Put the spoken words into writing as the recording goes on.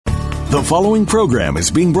The following program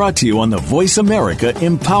is being brought to you on the Voice America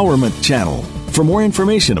Empowerment Channel. For more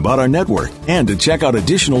information about our network and to check out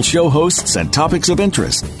additional show hosts and topics of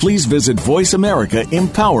interest, please visit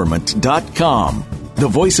voiceamericaempowerment.com. The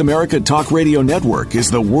Voice America Talk Radio Network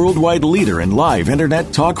is the worldwide leader in live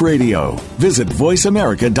Internet talk radio. Visit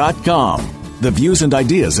voiceamerica.com. The views and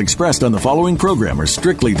ideas expressed on the following program are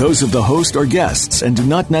strictly those of the host or guests and do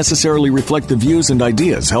not necessarily reflect the views and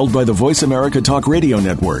ideas held by the Voice America Talk Radio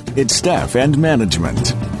Network, its staff, and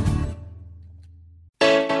management.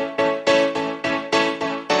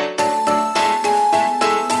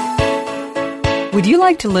 Would you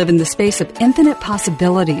like to live in the space of infinite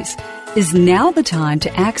possibilities? Is now the time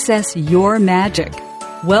to access your magic?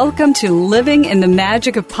 Welcome to Living in the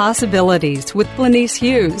Magic of Possibilities with Glenyce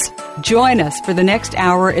Hughes. Join us for the next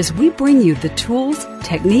hour as we bring you the tools,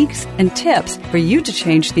 techniques, and tips for you to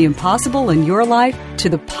change the impossible in your life to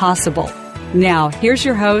the possible. Now, here's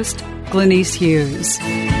your host, Glenyce Hughes.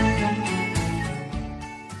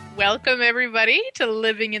 Welcome, everybody, to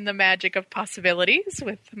Living in the Magic of Possibilities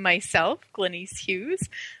with myself, Glenyce Hughes.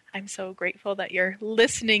 I'm so grateful that you're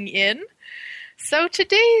listening in. So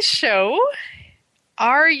today's show,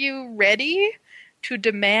 are you ready to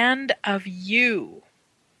demand of you?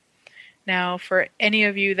 Now, for any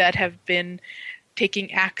of you that have been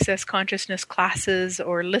taking Access Consciousness classes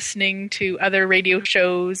or listening to other radio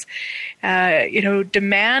shows,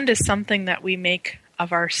 demand is something that we make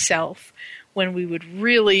of ourselves when we would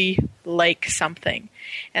really like something.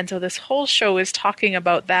 And so this whole show is talking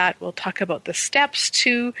about that. We'll talk about the steps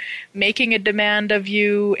to making a demand of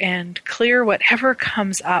you and clear whatever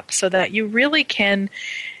comes up so that you really can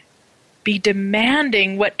be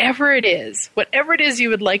demanding whatever it is you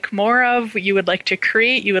would like more of, you would like to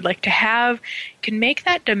create, you would like to have. You can make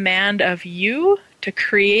that demand of you to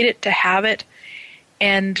create it, to have it.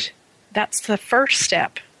 And that's the first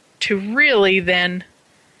step to really then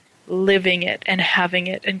living it and having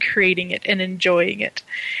it and creating it and enjoying it.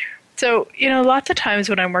 So, lots of times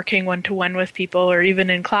when I'm working one-to-one with people or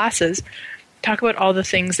even in classes, talk about all the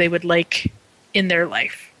things they would like in their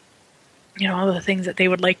life. All the things that they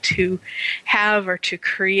would like to have or to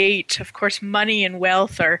create. Of course, money and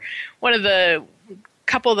wealth are one of the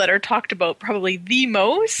couple that are talked about probably the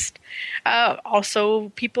most. Also,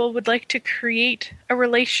 people would like to create a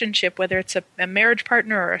relationship, whether it's a marriage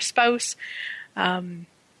partner or a spouse.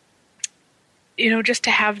 Just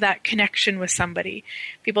to have that connection with somebody.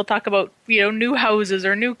 People talk about, new houses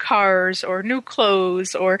or new cars or new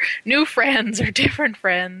clothes or new friends or different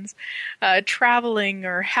friends, traveling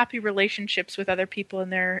or happy relationships with other people in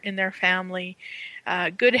their family,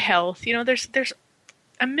 good health. There's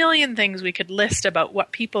a million things we could list about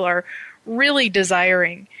what people are really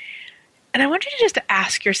desiring. And I want you to just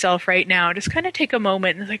ask yourself right now, just kind of take a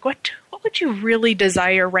moment and what would you really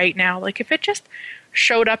desire right now? Like if it just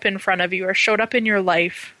showed up in front of you or showed up in your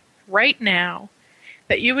life right now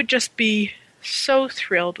that you would just be so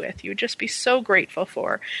thrilled with, you would just be so grateful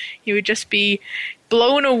for, you would just be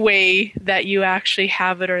blown away that you actually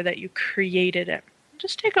have it or that you created it.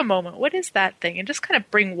 Just take a moment. What is that thing? And just kind of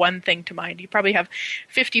bring one thing to mind. You probably have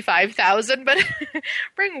 55,000, but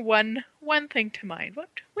bring one thing to mind. What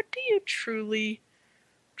do you truly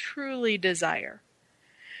desire?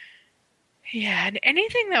 Yeah, and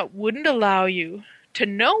anything that wouldn't allow you to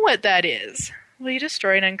know what that is, will you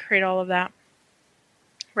destroy and uncreate all of that?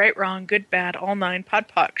 Right, wrong, good, bad, all nine, pod,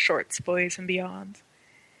 poc, shorts, boys, and beyonds.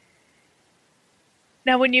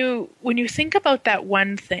 Now, when you think about that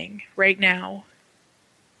one thing right now,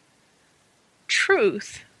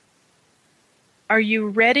 truth, are you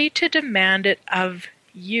ready to demand it of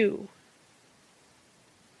you?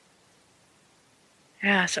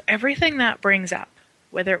 Yeah, so everything that brings up,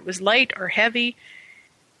 whether it was light or heavy,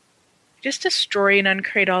 just destroy and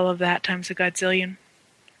uncreate all of that times a godzillion.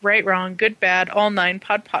 Right, wrong, good, bad, all nine,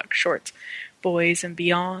 pod, poc, shorts, boys, and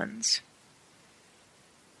beyonds.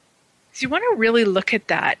 So you want to really look at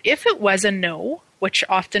that. If it was a no, which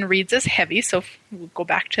often reads as heavy, so we'll go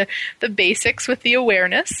back to the basics with the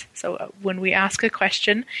awareness. So when we ask a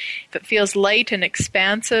question, if it feels light and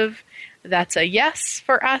expansive, that's a yes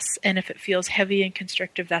for us. And if it feels heavy and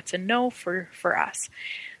constrictive, that's a no for us.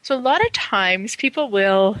 So a lot of times people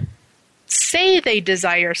will say they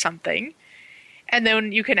desire something, and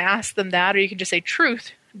then you can ask them that, or you can just say,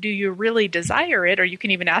 truth, do you really desire it? Or you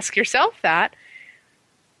can even ask yourself that.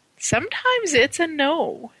 Sometimes it's a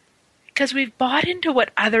no, because we've bought into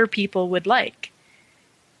what other people would like.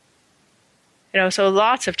 So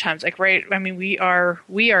lots of times, we are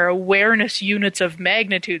awareness units of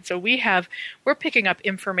magnitude. So we're picking up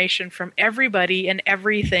information from everybody and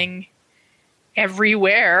everything,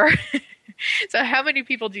 everywhere. So how many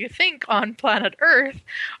people do you think on planet Earth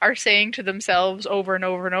are saying to themselves over and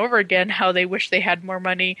over and over again how they wish they had more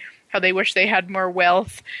money, how they wish they had more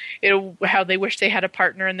wealth, how they wish they had a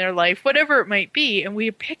partner in their life, whatever it might be, and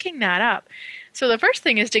we're picking that up. So the first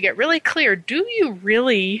thing is to get really clear, do you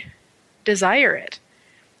really desire it?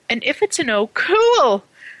 And if it's a no, cool,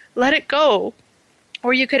 let it go.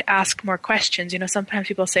 Or you could ask more questions. Sometimes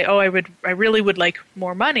people say, oh, I really would like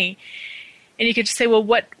more money. And you could just say, well,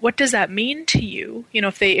 what does that mean to you?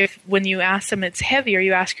 If when you ask them it's heavy, or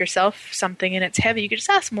you ask yourself something and it's heavy, you could just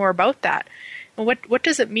ask more about that. Well, what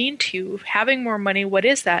does it mean to you? Having more money, what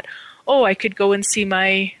is that? Oh, I could go and see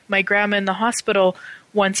my grandma in the hospital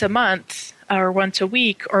once a month or once a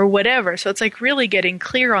week or whatever. So it's like really getting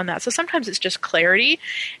clear on that. So sometimes it's just clarity,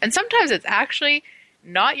 and sometimes it's actually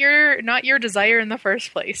not your desire in the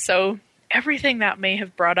first place. So everything that may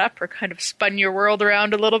have brought up or kind of spun your world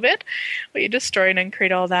around a little bit, well, you destroy and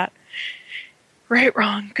uncreate all that. Right,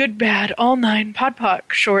 wrong, good, bad, all nine, pod,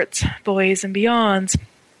 poc, shorts, boys, and beyonds.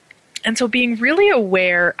 And so being really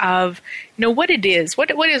aware of, what it is. What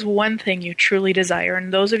is one thing you truly desire?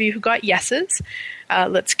 And those of you who got yeses,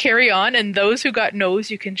 let's carry on. And those who got no's,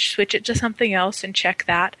 you can switch it to something else and check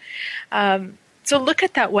that. So look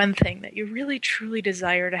at that one thing that you really truly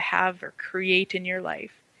desire to have or create in your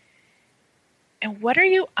life. And what are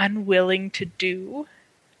you unwilling to do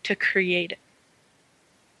to create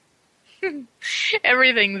it?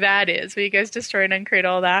 Everything that is. Will you guys destroy and uncreate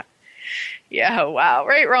all that? Yeah, wow.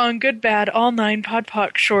 Right, wrong, good, bad, all nine, pod,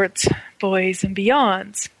 poc, shorts, boys, and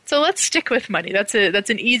beyonds. So let's stick with money. That's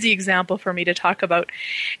an easy example for me to talk about.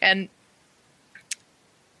 And,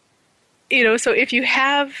 so if you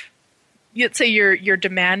have, let's say you're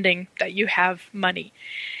demanding that you have money.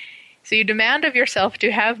 So you demand of yourself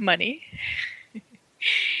to have money,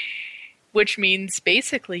 which means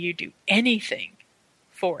basically you do anything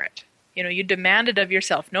for it. You demand it of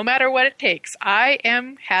yourself, no matter what it takes. I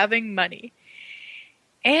am having money.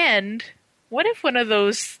 And what if one of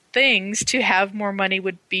those things to have more money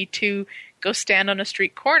would be to go stand on a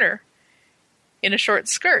street corner in a short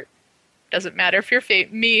skirt? Doesn't matter if you're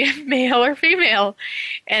male or female,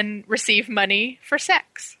 and receive money for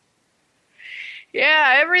sex.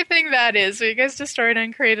 Yeah, everything that is. So you guys destroy and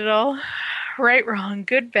uncreate it all. Right, wrong,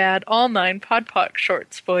 good, bad, all nine, pod, poc,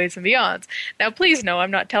 shorts, boys, and beyonds. Now, please know,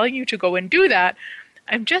 I'm not telling you to go and do that.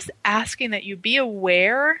 I'm just asking that you be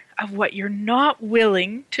aware of what you're not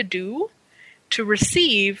willing to do to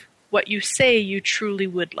receive what you say you truly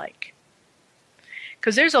would like.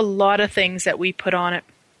 Because there's a lot of things that we put on it.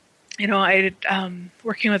 I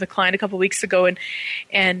working with a client a couple weeks ago,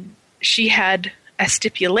 and she had a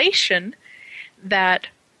stipulation that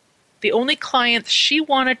the only clients she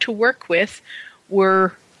wanted to work with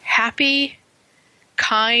were happy,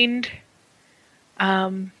 kind,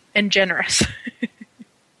 and generous.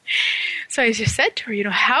 So I just said to her,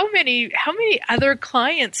 how many other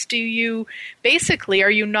clients are you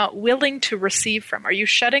not willing to receive from? Are you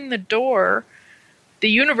shutting the door? The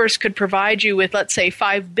universe could provide you with, let's say,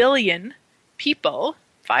 5 billion people,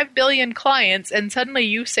 5 billion clients, and suddenly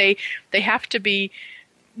you say they have to be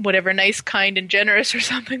whatever, nice, kind, and generous or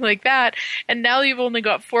something like that, and now you've only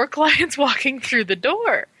got 4 clients walking through the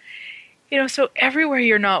door. So everywhere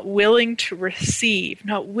you're not willing to receive,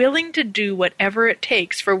 not willing to do whatever it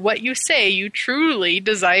takes for what you say you truly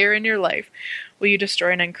desire in your life, will you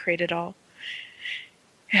destroy and uncreate it all?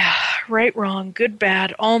 Yeah, right, wrong, good,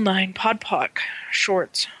 bad, all nine, pod, poc,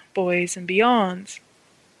 shorts, boys, and beyonds.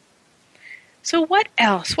 So what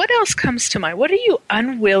else? What else comes to mind? What are you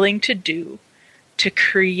unwilling to do to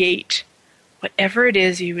create whatever it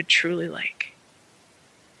is you would truly like?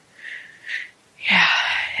 Yeah,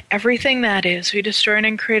 everything that is. We destroy and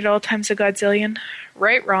uncreate all times a godzillion.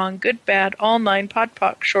 Right, wrong, good, bad, all nine, pod,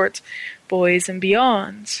 poc, shorts, boys, and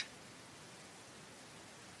beyonds.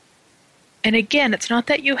 And again, it's not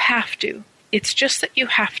that you have to. It's just that you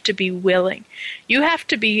have to be willing. You have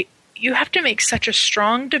to make such a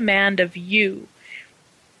strong demand of you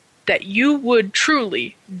that you would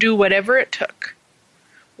truly do whatever it took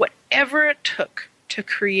to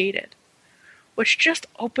create it, which just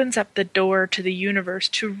opens up the door to the universe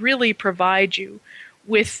to really provide you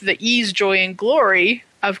with the ease, joy, and glory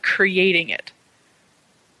of creating it.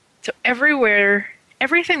 So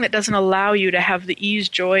everything that doesn't allow you to have the ease,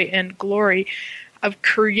 joy, and glory of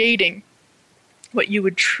creating what you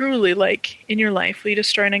would truly like in your life, will you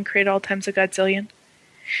destroy and uncreate all times a godzillion?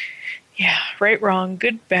 Yeah, right, wrong,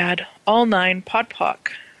 good, bad, all nine, pod,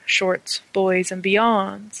 poc, shorts, boys, and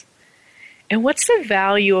beyonds. And what's the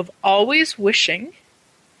value of always wishing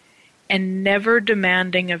and never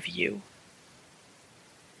demanding of you?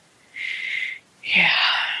 Yeah.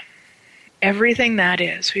 Everything that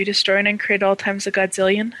is. We destroy and uncreate all times a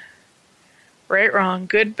godzillion. Right, wrong,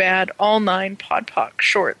 good, bad, all nine, pod, poc,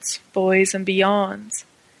 shorts, boys, and beyonds.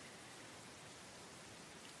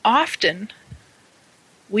 Often,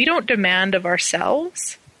 we don't demand of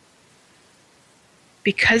ourselves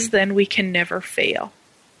because then we can never fail.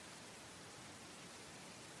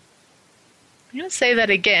 I'm going to say that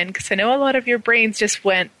again because I know a lot of your brains just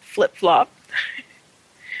went flip-flop.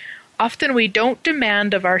 Often we don't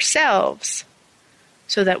demand of ourselves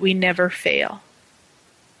so that we never fail.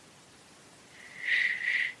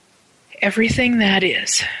 Everything that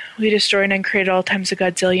is. We destroy and uncreate all times a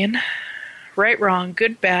godzillion. Right, wrong,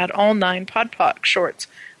 good, bad, all nine, pod, poc, shorts,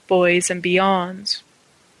 boys, and beyonds.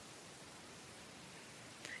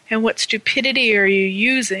 And what stupidity are you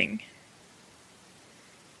using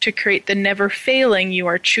to create the never failing you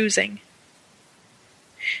are choosing?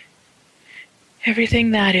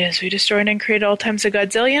 Everything that is. We destroy and uncreate all times a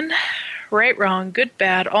godzillion. Right, wrong, good,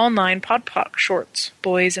 bad, all nine, pod, poc, shorts,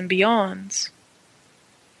 boys, and beyonds.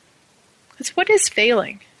 Because what is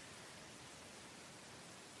failing?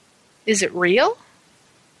 Is it real?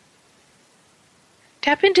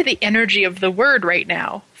 Tap into the energy of the word right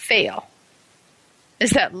now. Fail. Is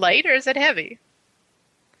that light or is it heavy?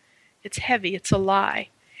 It's heavy. It's a lie.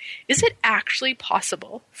 Is it actually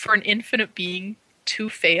possible for an infinite being to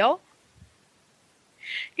fail?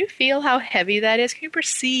 Can you feel how heavy that is? Can you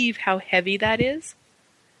perceive how heavy that is?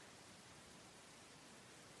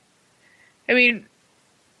 I mean,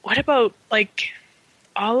 what about like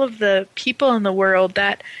all of the people in the world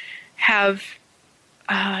that have,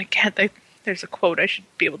 there's a quote I should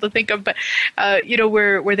be able to think of, but,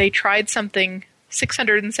 where they tried something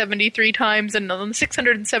 673 times and on the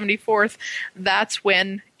 674th, that's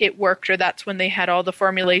when it worked, or that's when they had all the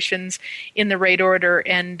formulations in the right order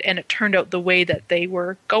and it turned out the way that they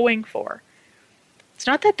were going for. It's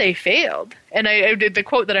not that they failed. And I did the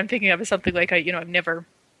quote that I'm thinking of is something like, I've never,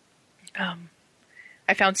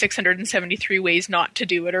 I found 673 ways not to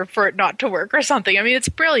do it or for it not to work or something. I mean, it's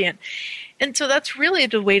brilliant. And so that's really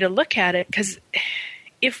the way to look at it, because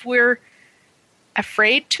if we're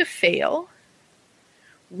afraid to fail,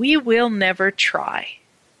 we will never try.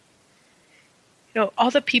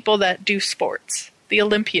 All the people that do sports, the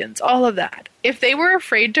Olympians, all of that, if they were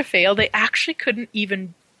afraid to fail, they actually couldn't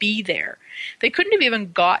even be there. They couldn't have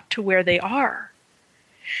even got to where they are.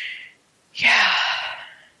 Yeah.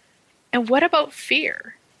 And what about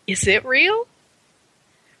fear? Is it real?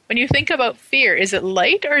 When you think about fear, is it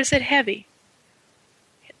light or is it heavy?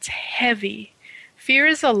 It's heavy. Fear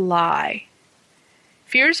is a lie.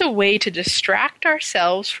 Fear is a way to distract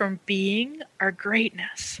ourselves from being our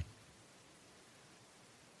greatness.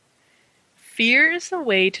 Fear is a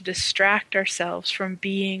way to distract ourselves from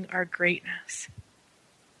being our greatness.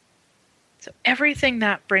 So everything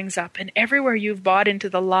that brings up and everywhere you've bought into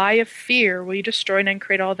the lie of fear, will you destroy and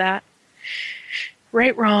uncreate all that?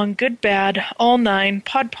 Right, wrong, good, bad, all nine,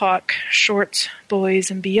 pod, poc, shorts,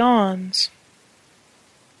 boys, and beyonds.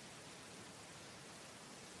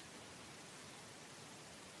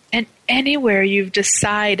 And anywhere you've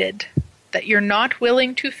decided that you're not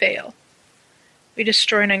willing to fail, we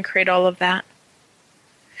destroy and uncreate all of that.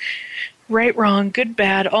 Right, wrong, good,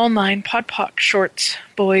 bad, all nine, pod, poc, shorts,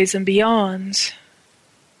 boys, and beyonds.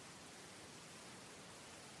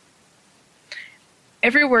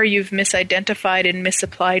 Everywhere you've misidentified and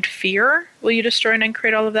misapplied fear, will you destroy and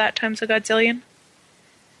uncreate all of that times a godzillion?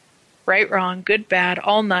 Right, wrong, good, bad,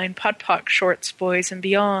 all nine, pod, poc, shorts, boys, and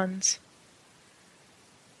beyonds.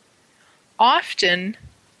 Often,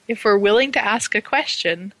 if we're willing to ask a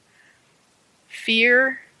question,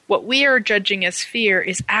 fear, what we are judging as fear,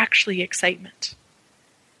 is actually excitement.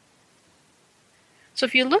 So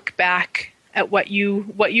if you look back at what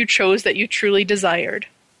you chose that you truly desired,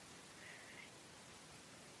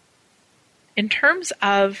 in terms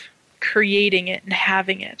of creating it and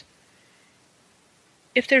having it,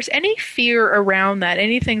 if there's any fear around that,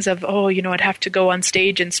 any things of, I'd have to go on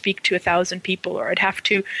stage and speak to 1,000 people, or I'd have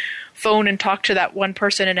to phone and talk to that one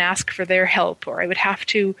person and ask for their help, or I would have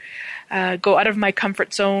to go out of my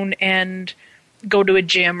comfort zone and go to a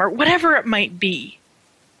gym, or whatever it might be.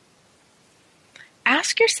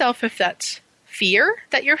 Ask yourself if that's fear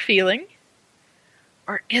that you're feeling,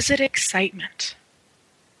 or is it excitement?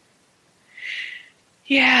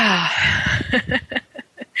 Yeah,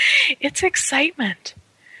 it's excitement.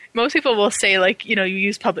 Most people will say, you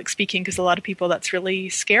use public speaking because a lot of people, that's really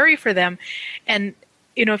scary for them. And,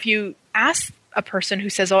 if you ask a person who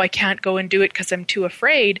says, I can't go and do it because I'm too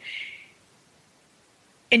afraid,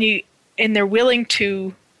 and they're willing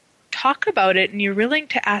to talk about it and you're willing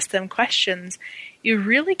to ask them questions, you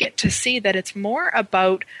really get to see that it's more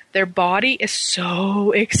about their body is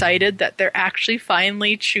so excited that they're actually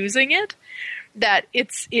finally choosing it, that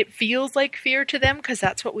it feels like fear to them because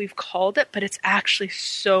that's what we've called it, but it's actually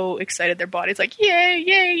so excited. Their body's like, yay,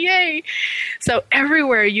 yay, yay. So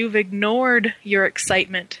everywhere you've ignored your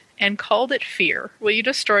excitement and called it fear, will you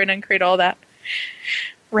destroy and uncreate all that?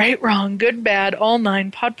 Right, wrong, good, bad, all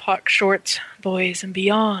 9, pod, poc, shorts, boys, and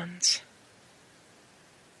beyonds.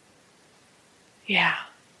 Yeah.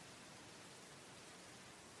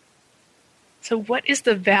 So what is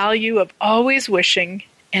the value of always wishing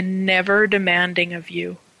and never demanding of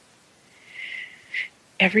you?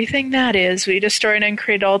 Everything that is, we destroy and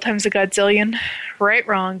uncreate all times a godzillion. Right,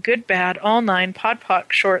 wrong, good, bad, all 9, pod,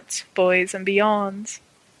 poc, shorts, boys, and beyonds.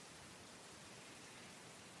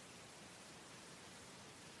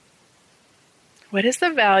 What is the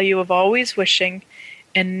value of always wishing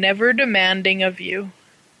and never demanding of you?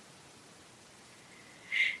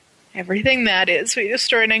 Everything that is, we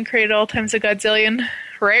destroy and uncreate all times a godzillion.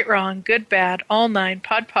 Right, wrong, good, bad, all 9,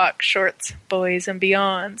 pod, poc, shorts, boys, and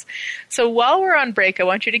beyonds. So while we're on break, I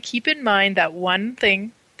want you to keep in mind that one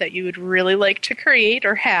thing that you would really like to create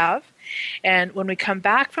or have. And when we come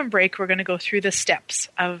back from break, we're going to go through the steps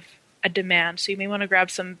of a demand. So you may want to grab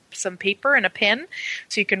some paper and a pen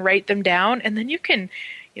so you can write them down, and then you can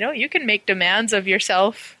make demands of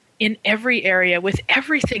yourself in every area with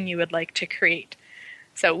everything you would like to create.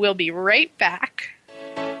 So we'll be right back.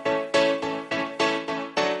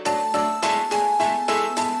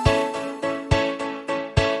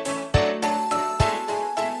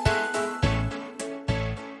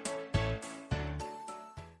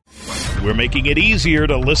 We're making it easier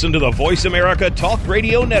to listen to the Voice America Talk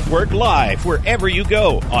Radio Network live wherever you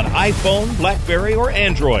go on iPhone, BlackBerry, or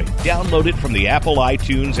Android. Download it from the Apple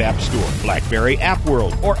iTunes App Store, BlackBerry App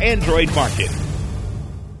World, or Android Market.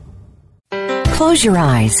 Close your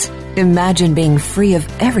eyes. Imagine being free of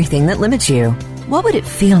everything that limits you. What would it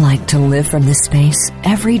feel like to live from this space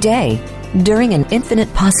every day? During an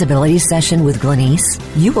Infinite Possibilities session with Glenyce,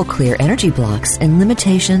 you will clear energy blocks and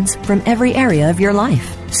limitations from every area of your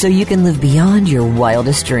life, so you can live beyond your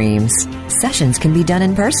wildest dreams. Sessions can be done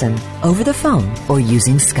in person, over the phone, or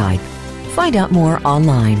using Skype. Find out more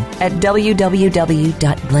online at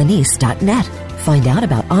www.glenyce.net. Find out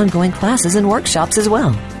about ongoing classes and workshops as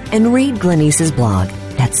well. And read Glenyce's blog.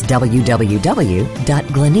 That's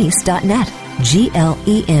www.glenyce.net.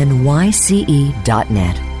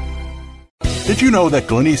 GLENYCE.net. Did you know that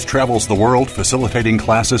Glenyce travels the world facilitating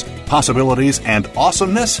classes, possibilities, and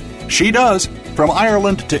awesomeness? She does. From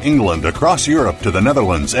Ireland to England, across Europe to the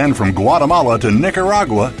Netherlands, and from Guatemala to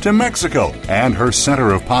Nicaragua to Mexico, and her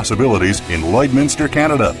Center of Possibilities in Lloydminster,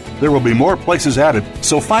 Canada. There will be more places added,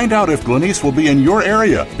 so find out if Glenyce will be in your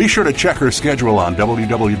area. Be sure to check her schedule on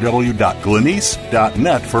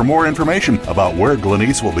www.glenyce.net for more information about where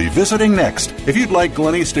Glenyce will be visiting next. If you'd like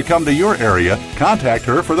Glenyce to come to your area, contact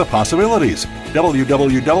her for the possibilities.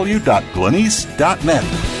 www.glenyce.net.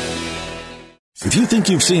 If you think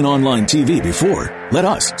you've seen online TV before, let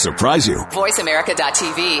us surprise you.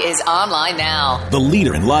 VoiceAmerica.tv is online now. The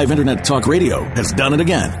leader in live Internet talk radio has done it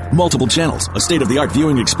again. Multiple channels, a state-of-the-art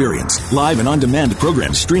viewing experience, live and on-demand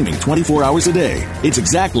programs streaming 24 hours a day. It's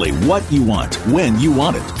exactly what you want, when you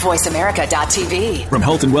want it. VoiceAmerica.tv. From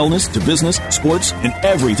health and wellness to business, sports, and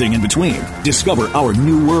everything in between. Discover our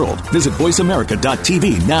new world. Visit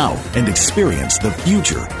VoiceAmerica.tv now and experience the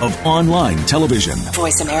future of online television.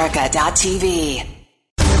 VoiceAmerica.tv.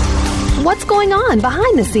 What's going on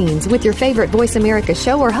behind the scenes with your favorite Voice America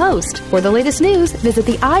show or host? For the latest news, visit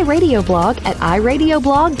the iRadio blog at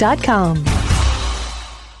iradioblog.com.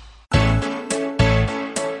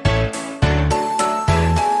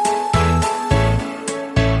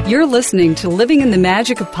 You're listening to Living in the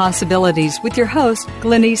Magic of Possibilities with your host,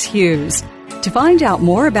 Glenyce Hughes. To find out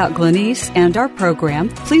more about Glenyce and our program,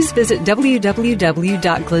 please visit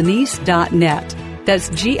www.glenyce.net.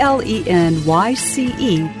 That's GLENYCE.net.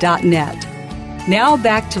 Now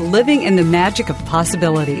back to Living in the Magic of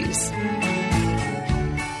Possibilities.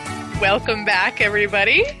 Welcome back,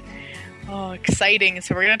 everybody. Oh, exciting.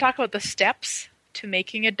 So we're going to talk about the steps to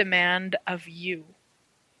making a demand of you.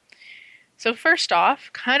 So first off,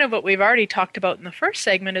 kind of what we've already talked about in the first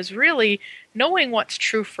segment is really knowing what's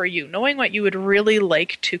true for you, knowing what you would really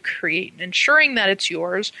like to create, ensuring that it's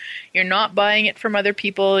yours. You're not buying it from other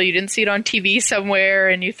people. You didn't see it on TV somewhere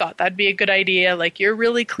and you thought that'd be a good idea. Like, you're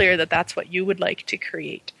really clear that that's what you would like to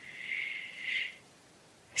create.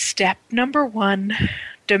 Step number 1,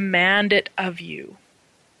 demand it of you.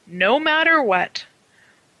 No matter what,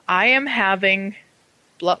 I am having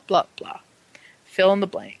blah, blah, blah. Fill in the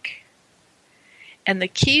blank. And the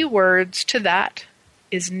key words to that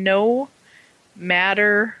is no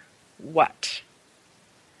matter what.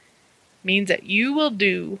 Means that you will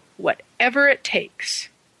do whatever it takes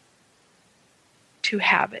to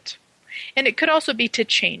have it. And it could also be to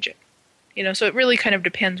change it. So it really kind of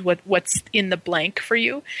depends what's in the blank for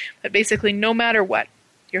you. But basically, no matter what,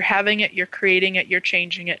 you're having it, you're creating it, you're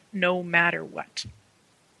changing it, no matter what.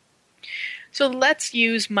 So let's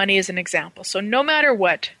use money as an example. So no matter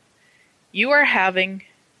what, you are having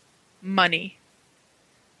money.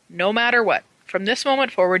 No matter what. From this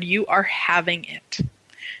moment forward, you are having it.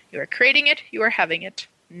 You are creating it, you are having it,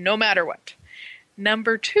 no matter what.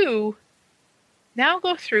 Number 2, now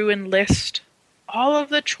go through and list all of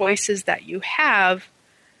the choices that you have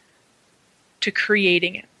to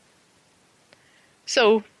creating it.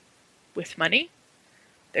 So, with money,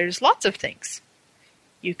 there's lots of things.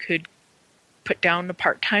 You could put down a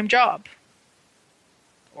part-time job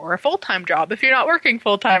or a full-time job if you're not working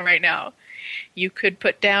full-time right now. You could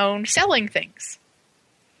put down selling things.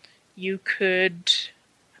 You could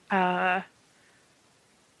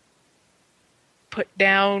put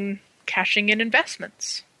down cashing in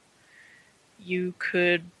investments. You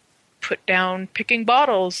could put down picking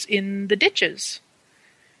bottles in the ditches.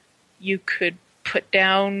 You could put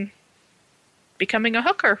down becoming a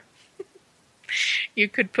hooker. You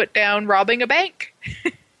could put down robbing a bank.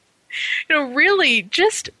 Really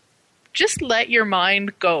just let your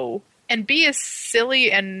mind go and be as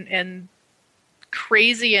silly and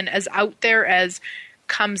crazy and as out there as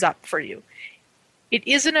comes up for you. It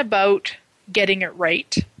isn't about getting it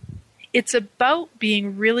right. It's about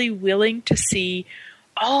being really willing to see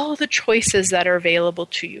all the choices that are available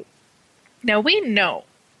to you. Now, we know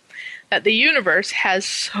that the universe has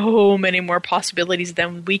so many more possibilities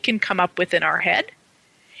than we can come up with in our head.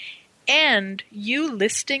 And you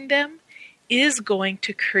listing them is going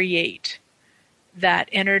to create that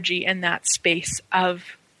energy and that space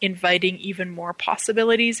of inviting even more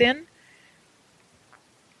possibilities in.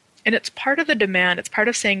 And it's part of the demand. It's part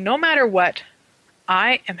of saying, no matter what,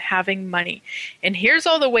 I am having money. And here's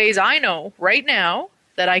all the ways I know right now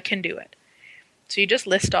that I can do it. So you just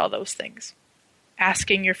list all those things.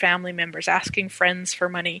 Asking your family members, asking friends for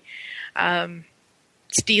money,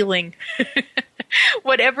 stealing,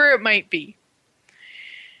 whatever it might be.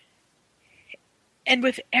 And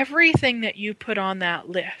with everything that you put on that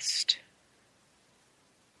list,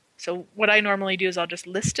 so what I normally do is I'll just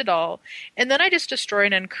list it all, and then I just destroy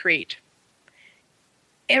and uncreate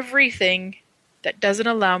everything that doesn't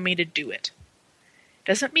allow me to do it.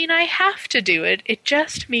 Doesn't mean I have to do it. It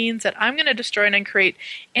just means that I'm going to destroy and uncreate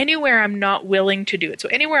anywhere I'm not willing to do it. So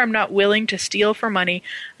anywhere I'm not willing to steal for money,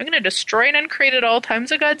 I'm going to destroy and uncreate it all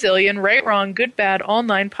times a godzillion, right, wrong, good, bad, all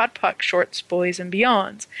nine, pot, puck, shorts, boys, and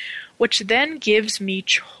beyonds, which then gives me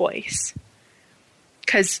choice.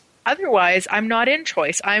 Because otherwise, I'm not in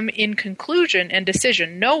choice. I'm in conclusion and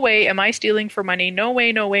decision. No way am I stealing for money. No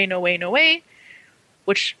way, no way, no way, no way.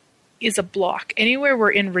 Which is a block. Anywhere we're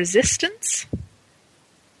in resistance,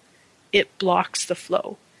 it blocks the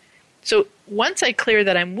flow. So once I clear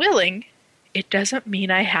that I'm willing, it doesn't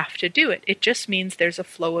mean I have to do it. It just means there's a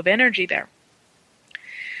flow of energy there.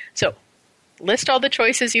 So list all the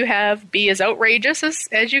choices you have. Be as outrageous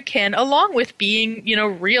as you can, along with being,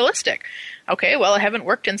 realistic. Okay, well, I haven't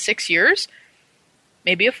worked in 6 years.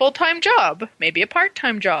 Maybe a full-time job. Maybe a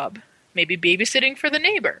part-time job. Maybe babysitting for the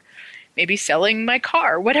neighbor. Maybe selling my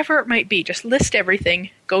car. Whatever it might be. Just list everything.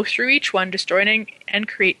 Go through each one. Destroy and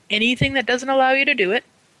create anything that doesn't allow you to do it.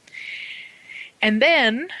 And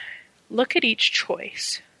then look at each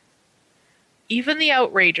choice. Even the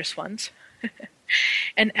outrageous ones.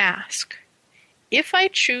 And ask, if I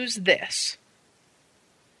choose this,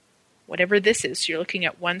 whatever this is, so you're looking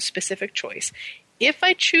at one specific choice. If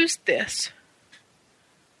I choose this,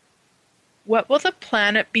 what will the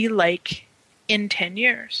planet be like in 10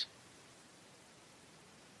 years?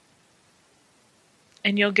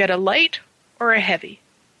 And you'll get a light or a heavy.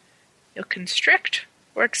 You'll constrict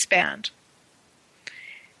or expand.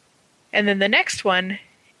 And then the next one,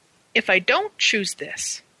 if I don't choose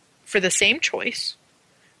this for the same choice,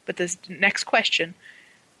 but this next question,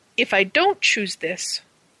 if I don't choose this,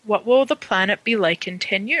 what will the planet be like in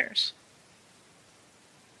 10 years?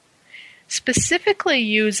 Specifically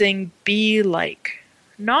using be like,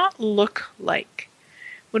 not look like.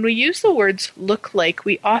 When we use the words look like,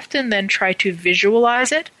 we often then try to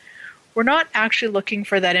visualize it. We're not actually looking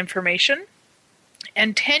for that information.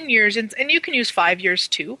 And 10 years, and you can use 5 years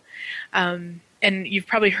too. And you've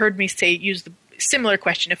probably heard me use the similar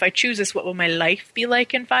question. If I choose this, what will my life be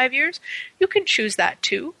like in 5 years? You can choose that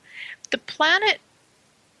too. The planet,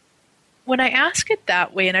 when I ask it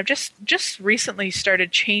that way, and I've just recently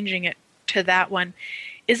started changing it to that one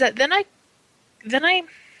is that then I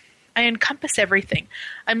encompass everything.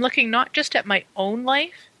 I'm looking not just at my own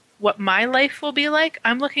life, what my life will be like,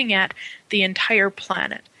 I'm looking at the entire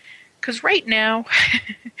planet. Because right now,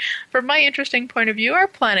 from my interesting point of view, our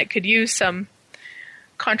planet could use some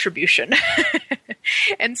contribution.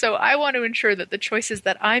 And so I want to ensure that the choices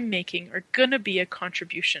that I'm making are going to be a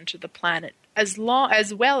contribution to the planet as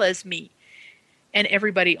well as me and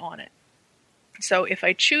everybody on it. So if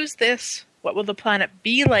I choose this, what will the planet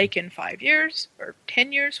be like in 5 years or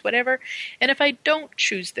 10 years, whatever? And if I don't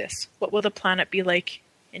choose this, what will the planet be like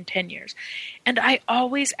in 10 years? And I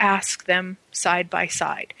always ask them side by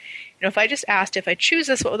side. You know, if I just asked, if I choose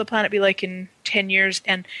this, what will the planet be like in 10 years?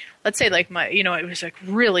 And let's say like it was like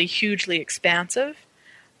really hugely expansive.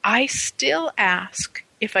 I still ask,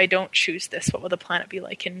 if I don't choose this, what will the planet be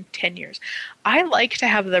like in 10 years? I like to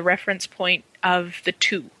have the reference point of the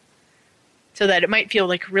two, so that it might feel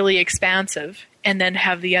like really expansive and then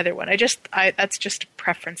have the other one. That's just a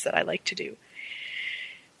preference that I like to do.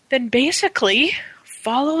 Then basically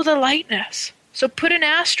follow the lightness. So put an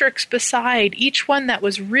asterisk beside each one that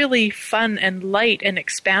was really fun and light and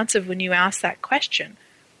expansive when you asked that question.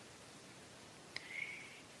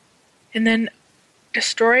 And then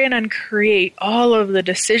destroy and uncreate all of the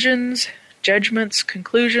decisions, judgments,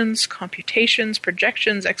 conclusions, computations,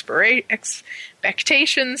 projections,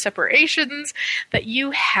 expectations, separations that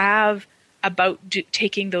you have about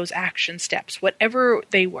taking those action steps, whatever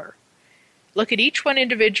they were. Look at each one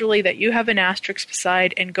individually that you have an asterisk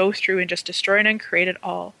beside and go through and just destroy and uncreate it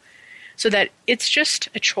all, so that it's just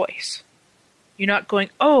a choice. You're not going,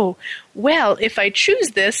 oh, well, if I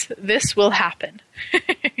choose this, this will happen.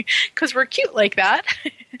 Because we're cute like that.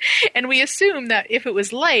 And we assume that if it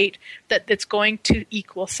was light, that it's going to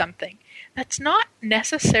equal something. That's not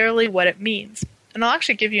necessarily what it means. And I'll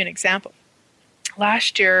actually give you an example.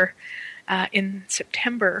 Last year, in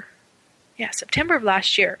September of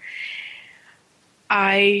last year,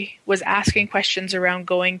 I was asking questions around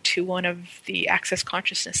going to one of the Access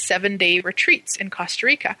Consciousness 7-day retreats in Costa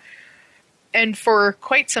Rica. And for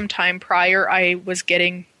quite some time prior, I was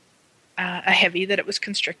getting a heavy that it was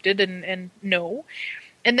constricted and no.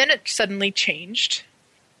 And then it suddenly changed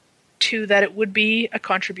to that it would be a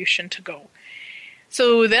contribution to go.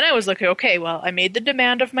 So then I was looking, okay, well, I made the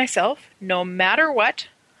demand of myself. No matter what,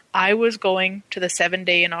 I was going to the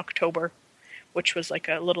 7-day in October, which was like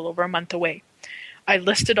a little over a month away. I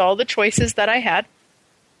listed all the choices that I had,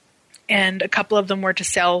 and a couple of them were to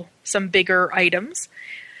sell some bigger items.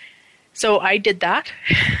 So I did that.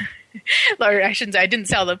 Or I shouldn't say I didn't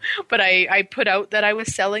sell them, but I put out that I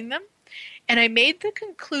was selling them. And I made the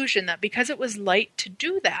conclusion that because it was light to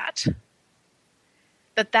do that,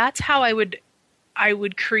 that's how I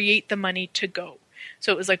would create the money to go.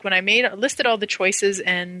 So it was like when I listed all the choices,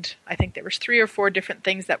 and I think there was 3 or 4 different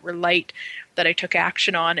things that were light that I took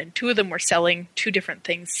action on, and 2 of them were selling 2 different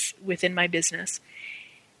things within my business.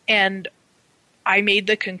 And I made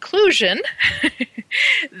the conclusion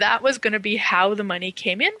that was going to be how the money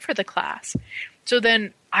came in for the class. So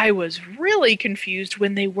then I was really confused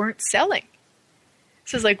when they weren't selling.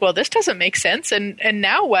 So it's like, well, this doesn't make sense. And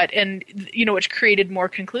now what? And, which created more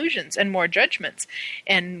conclusions and more judgments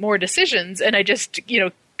and more decisions. And I just,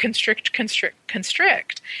 constrict.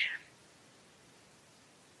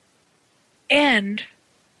 And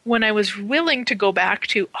when I was willing to go back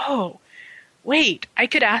to, oh, wait, I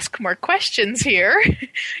could ask more questions here,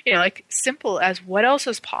 like simple as what else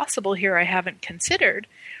is possible here I haven't considered.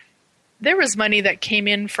 There was money that came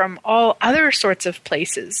in from all other sorts of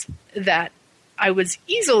places that I was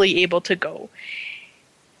easily able to go.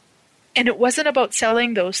 And it wasn't about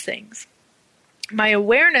selling those things. My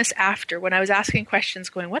awareness after, when I was asking questions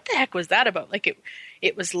going, what the heck was that about? Like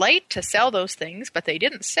it was light to sell those things, but they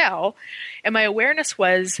didn't sell. And my awareness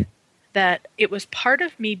was that it was part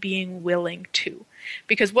of me being willing to.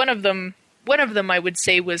 Because one of them I would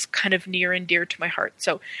say was kind of near and dear to my heart.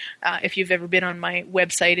 So if you've ever been on my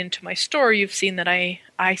website into my store, you've seen that I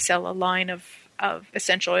sell a line of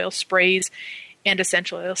essential oil sprays and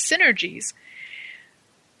essential oil synergies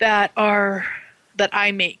that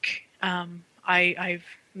I make. I've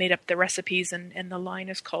made up the recipes, and the line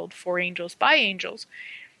is called For Angels by Angels.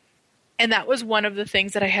 And that was one of the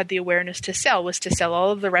things that I had the awareness to sell, was to sell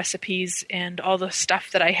all of the recipes and all the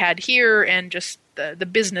stuff that I had here and just the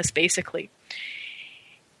business basically.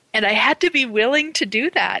 And I had to be willing to do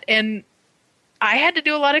that. And I had to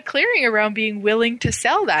do a lot of clearing around being willing to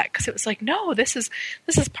sell that, because it was like, no, this is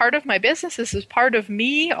part of my business. This is part of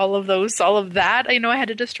me. All of that, I had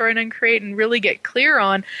to destroy and uncreate and really get clear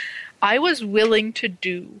on. I was willing to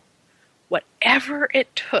do whatever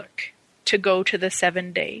it took to go to the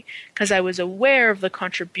 7-day because I was aware of the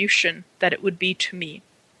contribution that it would be to me.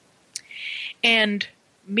 And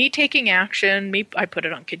me taking action, I put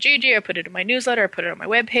it on Kijiji, I put it in my newsletter, I put it on my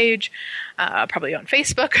webpage, probably on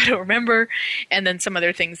Facebook, I don't remember, and then some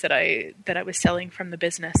other things that I was selling from the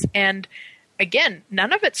business. And again,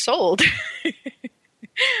 none of it sold.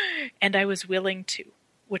 And I was willing to,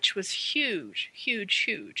 which was huge, huge,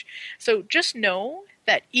 huge. So just know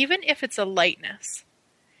that even if it's a lightness,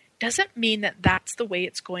 doesn't mean that that's the way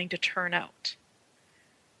it's going to turn out.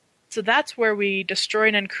 So that's where we destroy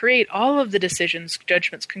and uncreate all of the decisions,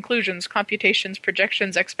 judgments, conclusions, computations,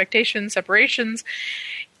 projections, expectations, separations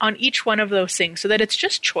on each one of those things so that it's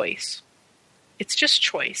just choice. It's just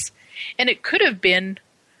choice. And it could have been,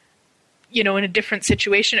 in a different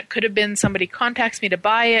situation. It could have been somebody contacts me to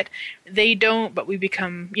buy it. They don't, but we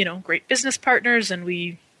become, great business partners and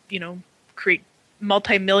we, create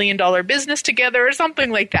multi-million-dollar business together or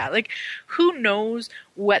something like that. Like, who knows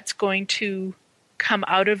what's going to come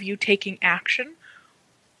out of you taking action?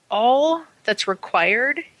 All that's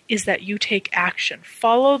required is that you take action.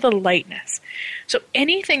 Follow the lightness. So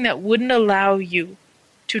anything that wouldn't allow you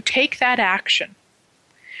to take that action,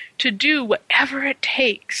 to do whatever it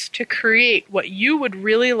takes to create what you would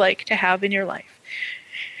really like to have in your life.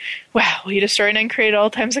 Wow, we destroy and uncreate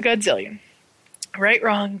all times a godzillion. Right,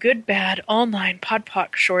 wrong, good, bad, all 9, pod,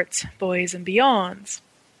 poc, shorts, boys, and beyonds.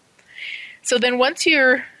 So then once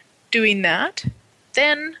you're doing that,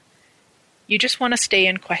 then you just want to stay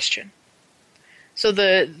in question. So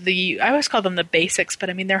I always call them the basics, but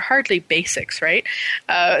I mean, they're hardly basics, right?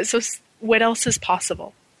 So what else is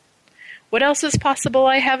possible? What else is possible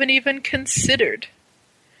I haven't even considered?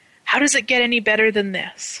 How does it get any better than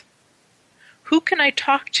this? Who can I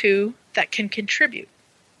talk to that can contribute?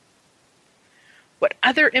 What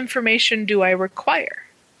other information do I require?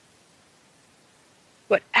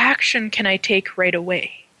 What action can I take right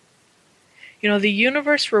away? The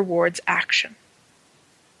universe rewards action.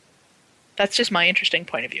 That's just my interesting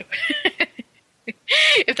point of view.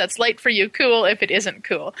 If that's light for you, cool. If it isn't,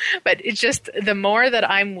 cool. But it's just the more that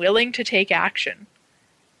I'm willing to take action,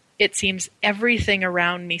 it seems everything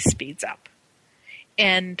around me speeds up.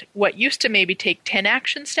 And what used to maybe take 10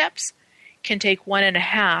 action steps can take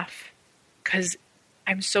 1.5 because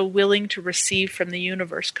I'm so willing to receive from the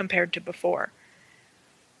universe compared to before.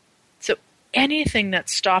 So anything that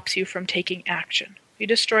stops you from taking action, you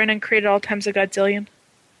destroy and uncreate all times a godzillion.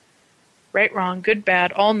 Right, wrong, good,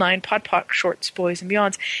 bad, all 9, pod, poc, shorts, boys, and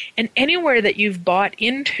beyonds. And anywhere that you've bought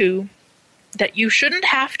into that you shouldn't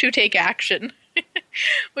have to take action,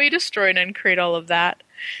 we destroy and uncreate all of that.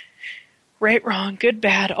 Right, wrong, good,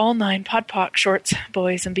 bad, all 9, pod, poc, shorts,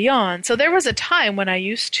 boys, and beyond. So there was a time when I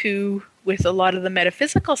used to, with a lot of the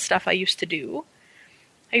metaphysical stuff I used to do,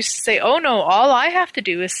 I used to say, oh no, all I have to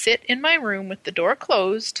do is sit in my room with the door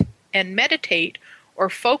closed and meditate or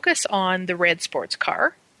focus on the red sports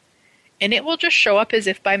car, and it will just show up as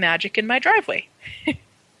if by magic in my driveway.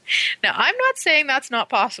 Now, I'm not saying that's not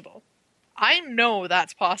possible. I know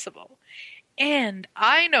that's possible. And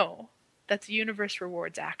I know that the universe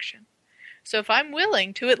rewards action. So if I'm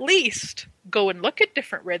willing to at least go and look at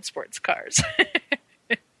different red sports cars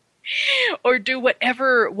or do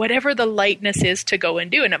whatever the lightness is to go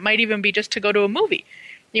and do, and it might even be just to go to a movie.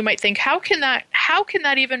 You might think, how can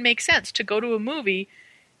that even make sense to go to a movie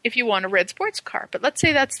if you want a red sports car? But let's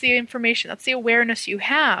say that's the information, that's the awareness you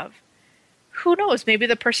have. Who knows? Maybe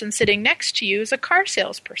the person sitting next to you is a car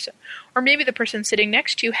salesperson. Or maybe the person sitting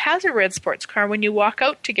next to you has a red sports car. When you walk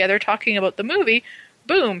out together talking about the movie,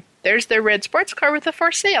 boom, there's their red sports car with a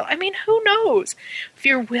for sale. I mean, who knows? If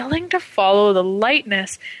you're willing to follow the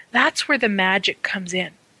lightness, that's where the magic comes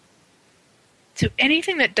in. So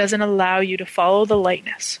anything that doesn't allow you to follow the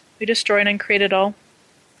lightness, we destroy and uncreate it all.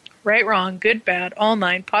 Right, wrong, good, bad, all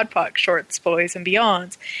 9, pod, poc, shorts, boys, and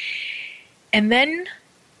beyonds. And then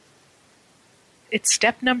it's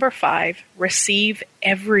step number 5, receive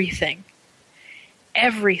everything.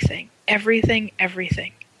 Everything, everything,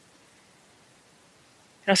 everything.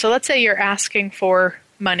 Now, so let's say you're asking for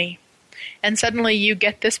money, and suddenly you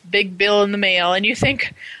get this big bill in the mail, and you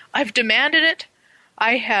think, I've demanded it,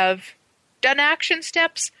 I have done action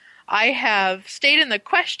steps, I have stayed in the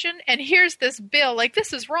question, and here's this bill. Like,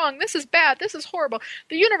 this is wrong, this is bad, this is horrible.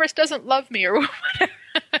 The universe doesn't love me, or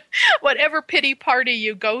whatever pity party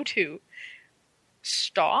you go to.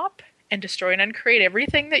 Stop and destroy and uncreate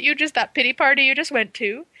everything that pity party you just went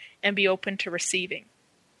to, and be open to receiving.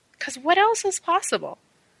 Because what else is possible?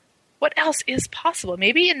 What else is possible?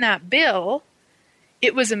 Maybe in that bill,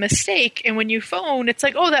 it was a mistake, and when you phone, it's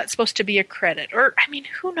like, oh, that's supposed to be a credit. Or, I mean,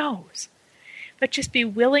 who knows? but just be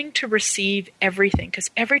willing to receive everything.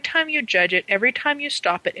 Because every time you judge it, every time you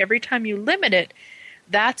stop it, every time you limit it,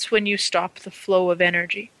 that's when you stop the flow of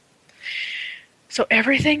energy. So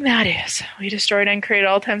everything that is, we destroyed and create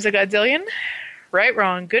all times a godzillion, right,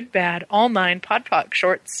 wrong, good, bad, all nine, pod, poc,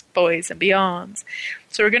 shorts, boys, and beyonds.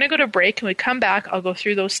 So we're going to go to break, and we come back. I'll go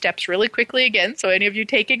through those steps really quickly again, so any of you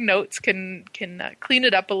taking notes can clean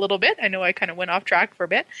it up a little bit. I know I kind of went off track for a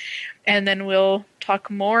bit. And then we'll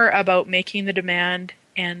talk more about making the demand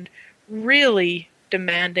and really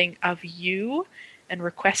demanding of you and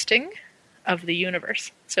requesting of the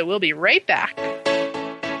universe. So we'll be right back.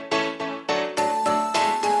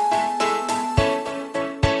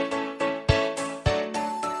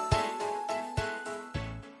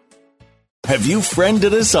 Have you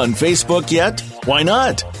friended us on Facebook yet? Why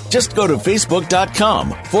not? Just go to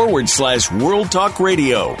facebook.com/World Talk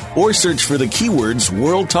Radio or search for the keywords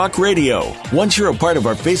World Talk Radio. Once you're a part of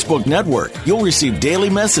our Facebook network, you'll receive daily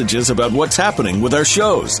messages about what's happening with our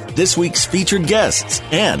shows, this week's featured guests,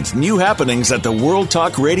 and new happenings at the World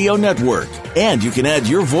Talk Radio Network. And you can add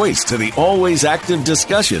your voice to the always active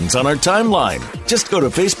discussions on our timeline. Just go to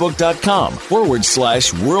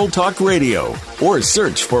facebook.com/World Talk Radio or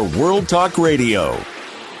search for World Talk Radio.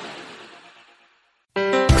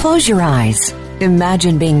 Close your eyes.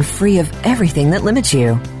 Imagine being free of everything that limits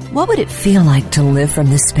you. What would it feel like to live from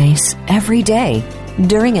this space every day?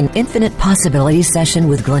 During an Infinite Possibilities session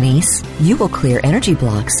with Glenyce, you will clear energy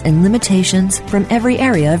blocks and limitations from every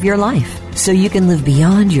area of your life so you can live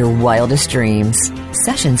beyond your wildest dreams.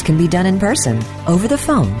 Sessions can be done in person, over the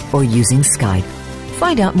phone, or using Skype.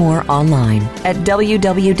 Find out more online at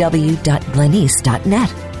www.glenyce.net.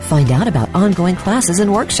 Find out about ongoing classes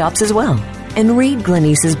and workshops as well. And read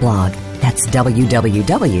Glenyce's blog. That's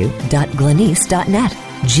www.glenyce.net.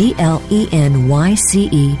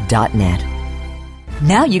 GLENYCE.net.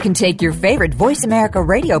 Now you can take your favorite Voice America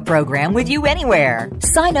radio program with you anywhere.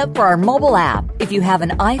 Sign up for our mobile app if you have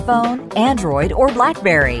an iPhone, Android, or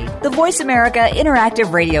BlackBerry. The Voice America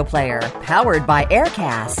Interactive Radio Player, powered by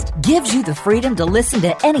Aircast, gives you the freedom to listen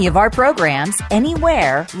to any of our programs,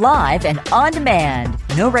 anywhere, live and on demand.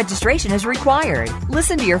 No registration is required.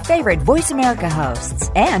 Listen to your favorite Voice America hosts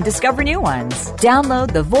and discover new ones.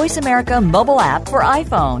 Download the Voice America mobile app for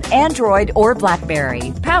iPhone, Android, or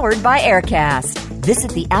BlackBerry, powered by Aircast.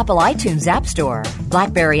 Visit the Apple iTunes App Store,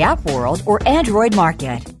 BlackBerry App World, or Android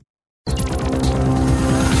Market.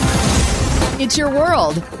 It's your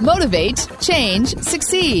world. Motivate, change,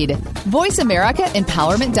 succeed.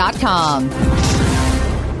 VoiceAmericaEmpowerment.com.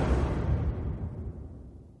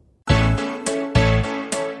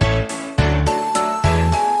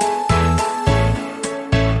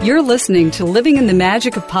 You're listening to Living in the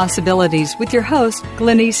Magic of Possibilities with your host,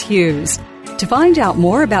 Glenyce Hughes. To find out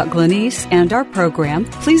more about Glenyce and our program,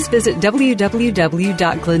 please visit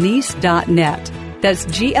www.glenyce.net. That's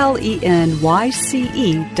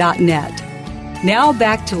GLENYCE.net. Now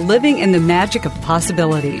back to Living in the Magic of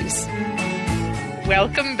Possibilities.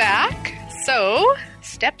 Welcome back. So,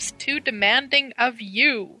 steps to demanding of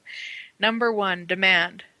you. Number 1,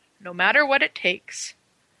 demand. No matter what it takes,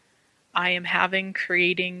 I am having,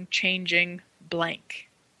 creating, changing, blank.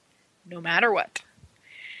 No matter what.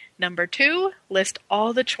 Number 2, list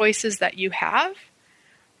all the choices that you have.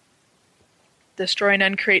 Destroy and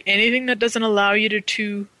uncreate anything that doesn't allow you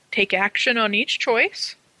to take action on each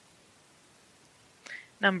choice.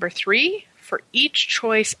 Number 3, for each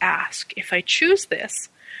choice ask, if I choose this,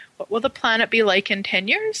 what will the planet be like in 10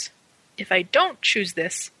 years? If I don't choose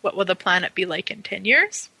this, what will the planet be like in 10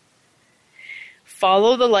 years?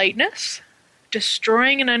 Follow the lightness.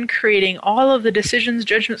 Destroying and uncreating all of the decisions,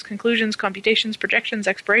 judgments, conclusions, computations, projections,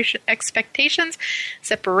 expectations,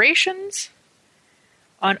 separations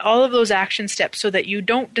on all of those action steps so that you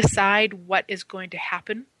don't decide what is going to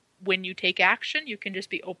happen when you take action. You can just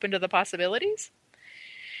be open to the possibilities.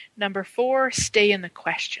 Number 4, stay in the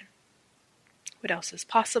question. What else is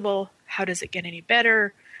possible? How does it get any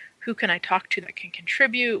better? Who can I talk to that can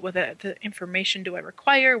contribute? What the information do I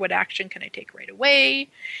require? What action can I take right away?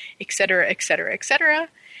 Etc., etc., etc.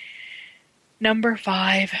 Number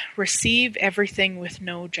 5, receive everything with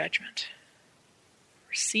no judgment.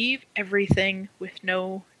 Receive everything with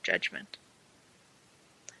no judgment.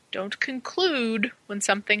 Don't conclude when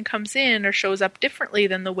something comes in or shows up differently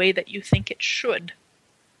than the way that you think it should.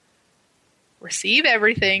 Receive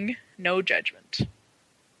everything, no judgment.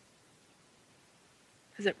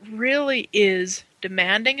 Because it really is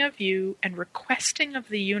demanding of you and requesting of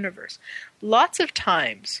the universe. Lots of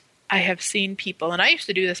times I have seen people, and I used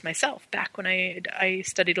to do this myself back when I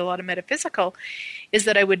studied a lot of metaphysical, is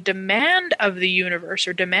that I would demand of the universe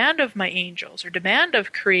or demand of my angels or demand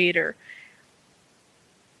of Creator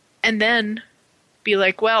and then be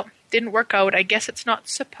like, well, didn't work out. I guess it's not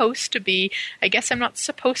supposed to be. I guess I'm not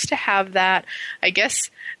supposed to have that. I guess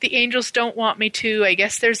the angels don't want me to. I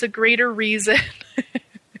guess there's a greater reason.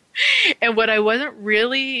 And what I wasn't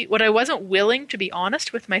willing to be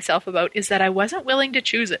honest with myself about is that I wasn't willing to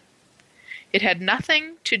choose it. It had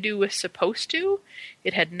nothing to do with supposed to.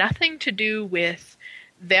 It had nothing to do with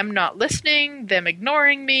them not listening, them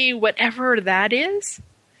ignoring me, whatever that is.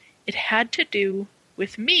 It had to do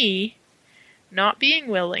with me not being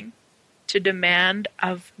willing to demand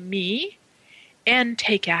of me and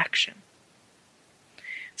take action.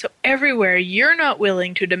 So everywhere you're not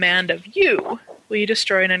willing to demand of you, will you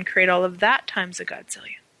destroy and uncreate all of that times a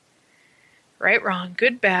godzillion? Right, wrong,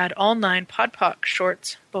 good, bad, all 9, pod, poc,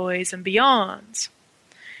 shorts, boys, and beyonds.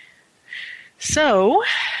 So,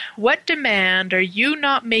 what demand are you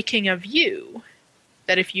not making of you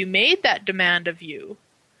that if you made that demand of you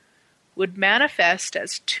would manifest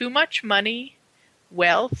as too much money,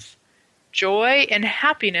 wealth, joy, and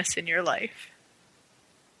happiness in your life?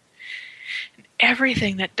 And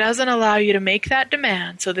everything that doesn't allow you to make that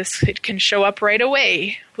demand, so it can show up right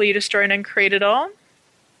away, will you destroy and uncreate it all?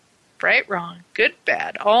 Right, wrong, good,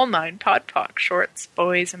 bad, all 9, pod, poc, shorts,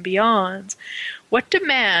 boys, and beyonds. What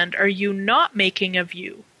demand are you not making of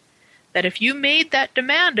you that if you made that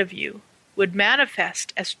demand of you would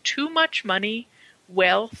manifest as too much money,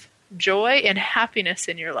 wealth, joy, and happiness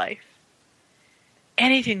in your life?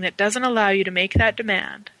 Anything that doesn't allow you to make that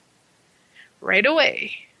demand, right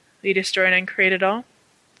away, will you destroy and uncreate it all?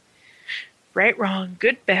 Right, wrong,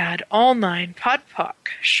 good, bad, all 9, pod, poc,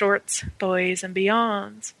 shorts, boys, and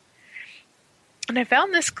beyonds. And I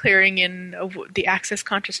found this clearing in the Access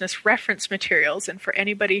Consciousness reference materials. And for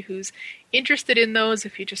anybody who's interested in those,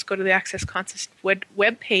 if you just go to the Access Consciousness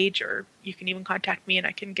web page, or you can even contact me and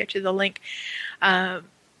I can get you the link. And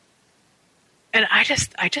I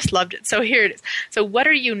just loved it. So here it is. So what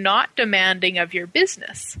are you not demanding of your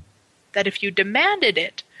business that if you demanded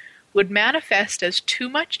it would manifest as too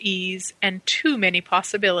much ease and too many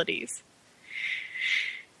possibilities?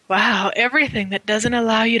 Wow, everything that doesn't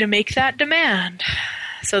allow you to make that demand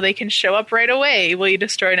so they can show up right away. Will you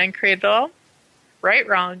destroy and uncreate it all? Right,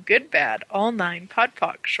 wrong, good, bad, all 9, pod,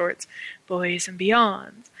 poc, shorts, boys, and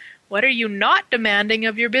beyonds. What are you not demanding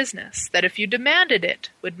of your business that if you demanded it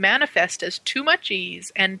would manifest as too much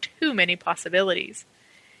ease and too many possibilities?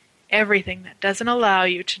 Everything that doesn't allow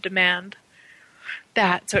you to demand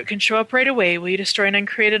that so it can show up right away. Will you destroy and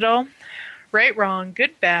uncreate it all? Right, wrong,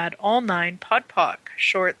 good, bad, all 9, pod, poc,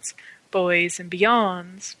 shorts, boys, and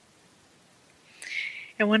beyonds.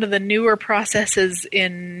 And one of the newer processes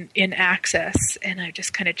in Access, and I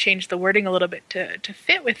just kind of changed the wording a little bit to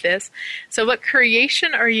fit with this. So what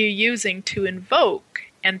creation are you using to invoke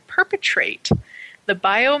and perpetrate the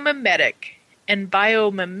biomimetic and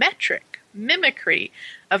biomimetric mimicry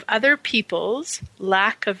of other people's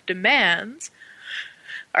lack of demands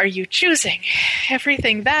are you choosing?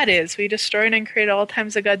 Everything that is, we destroy and uncreate all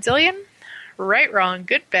times a godzillion? Right, wrong,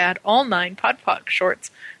 good, bad, all 9, pod, poc,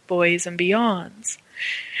 shorts, boys, and beyonds.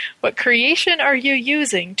 What creation are you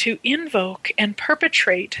using to invoke and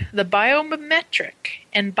perpetrate the biomimetric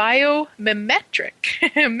and biomimetric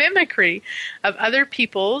mimicry of other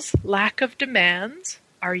people's lack of demands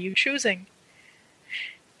are you choosing?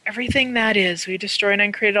 Everything that is, we destroy and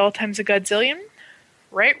uncreate all times a godzillion?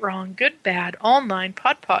 Right, wrong, good, bad, all 9,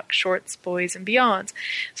 pod, poc, shorts, boys, and beyonds.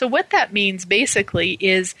 So what that means basically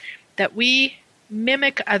is that we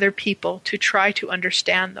mimic other people to try to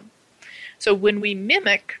understand them. So when we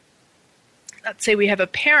mimic, let's say we have a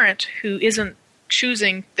parent who isn't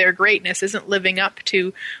choosing their greatness, isn't living up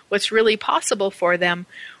to what's really possible for them,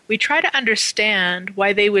 we try to understand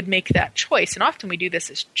why they would make that choice. And often we do this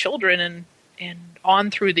as children and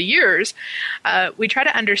on through the years. We try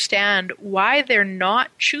to understand why they're not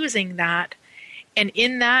choosing that. And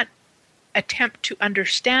in that attempt to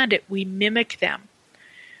understand it, we mimic them.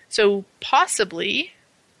 So possibly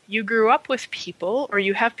you grew up with people, or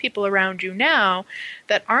you have people around you now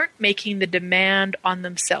that aren't making the demand on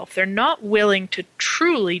themselves. They're not willing to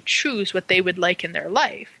truly choose what they would like in their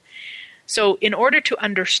life. So in order to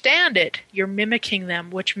understand it, you're mimicking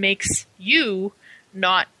them, which makes you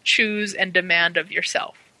not choose and demand of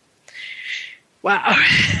yourself. Wow.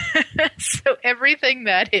 So everything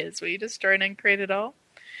that is, will you destroy and uncreate it all?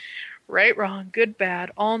 Right, wrong, good,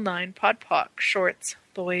 bad, all 9, pod, poc, shorts,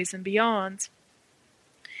 boys, and beyonds.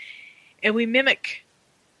 And we mimic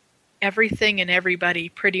everything and everybody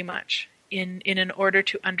pretty much in an order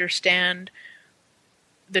to understand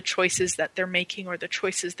the choices that they're making or the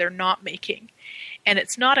choices they're not making. And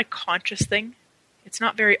it's not a conscious thing. It's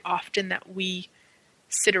not very often that we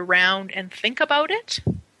sit around and think about it.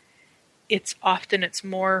 it's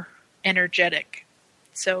more energetic.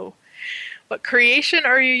 So, what creation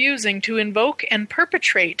are you using to invoke and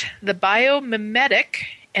perpetrate the biomimetic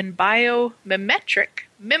and biomimetric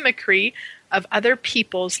mimicry of other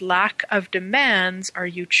people's lack of demands are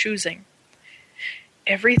you choosing?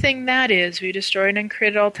 Everything that is, we destroyed and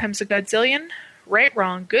created all times a godzillion. Right,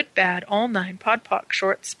 wrong, good, bad, all nine, podpoc,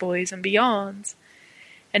 shorts, boys, and beyonds.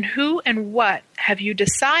 And who and what have you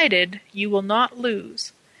decided you will not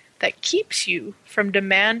lose that keeps you from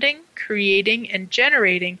demanding, creating, and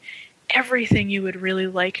generating everything you would really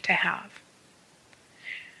like to have?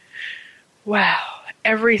 Wow,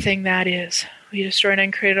 everything that is. We destroyed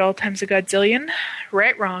and created all times a godzillion.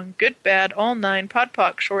 Right, wrong, good, bad, all nine,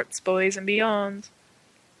 podpoc, shorts, boys, and beyonds.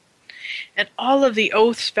 And all of the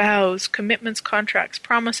oaths, vows, commitments, contracts,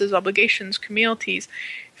 promises, obligations, communities,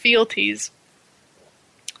 fealties,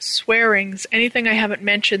 swearings, anything I haven't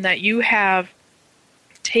mentioned that you have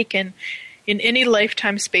taken in any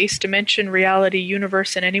lifetime, space, dimension, reality,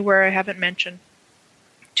 universe, and anywhere I haven't mentioned,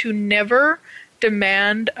 to never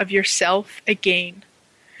demand of yourself again.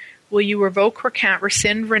 Will you revoke, recant,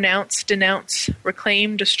 rescind, renounce, denounce,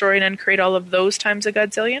 reclaim, destroy, and uncreate all of those times a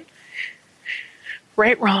godzillion?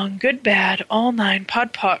 Right, wrong, good, bad, all nine,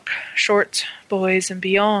 podpoc, shorts, boys, and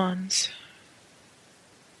beyonds.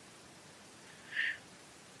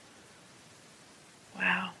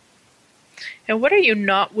 Wow. And what are you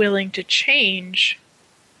not willing to change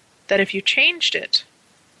that if you changed it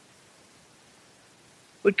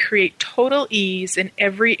would create total ease in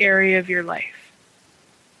every area of your life?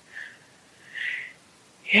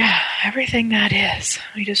 Yeah, everything that is.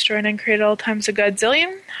 We destroy and uncreate all times a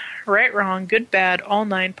godzillion. Right, wrong, good, bad, all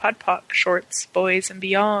nine, podpoc, shorts, boys, and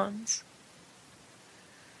beyonds.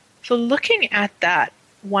 So looking at that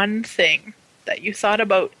one thing that you thought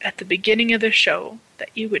about at the beginning of the show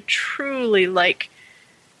that you would truly like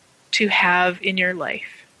to have in your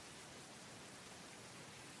life.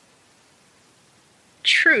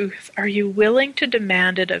 Truth, are you willing to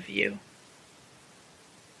demand it of you?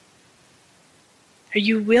 Are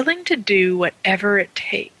you willing to do whatever it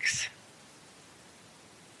takes?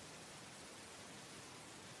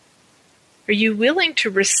 Are you willing to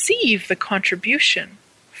receive the contribution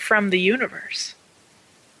from the universe?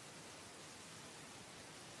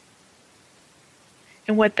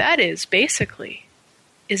 And what that is, basically,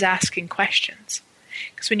 is asking questions.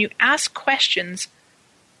 Because when you ask questions,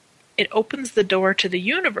 it opens the door to the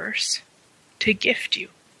universe to gift you.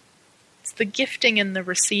 It's the gifting and the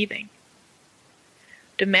receiving.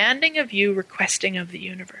 Demanding of you, requesting of the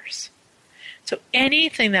universe. So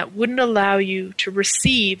anything that wouldn't allow you to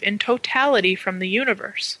receive in totality from the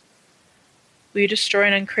universe, will you destroy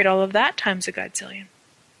and uncreate all of that times a godzillion?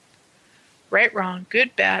 Right, wrong,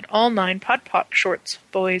 good, bad, all nine, podpoc, shorts,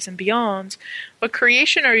 boys, and beyonds. What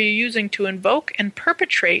creation are you using to invoke and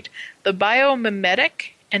perpetrate the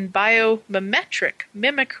biomimetic and biomimetric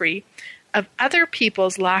mimicry of other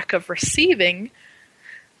people's lack of receiving?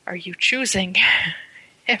 Are you choosing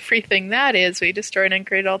everything that is? We destroy and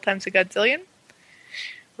uncreate all times a godzillion.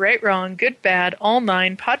 Right, wrong, good, bad, all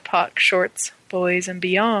nine, podpoc, shorts, boys, and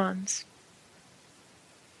beyonds.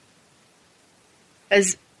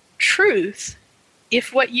 As truth,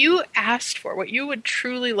 if what you asked for, what you would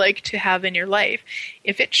truly like to have in your life,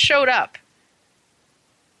 if it showed up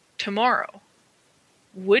tomorrow,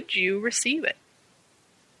 would you receive it?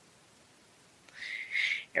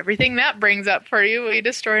 Everything that brings up for you, we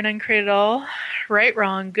destroy and uncreate it all. Right,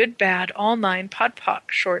 wrong, good, bad, all nine, podpoc,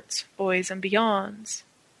 shorts, boys, and beyonds.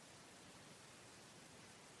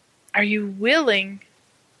 Are you willing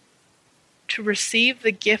to receive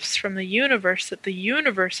the gifts from the universe that the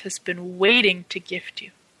universe has been waiting to gift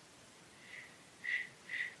you?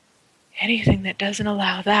 Anything that doesn't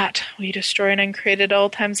allow that, we destroy and uncreate it all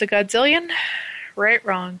times a godzillion. Right,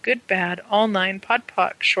 wrong, good, bad, all nine,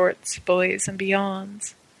 podpoc, shorts, boys, and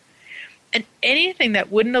beyonds. And anything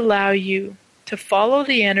that wouldn't allow you to follow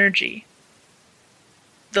the energy,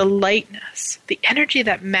 the lightness, the energy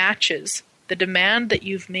that matches the demand that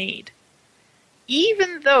you've made,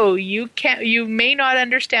 even though you may not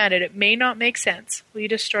understand it, it may not make sense, will you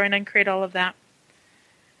destroy and uncreate all of that?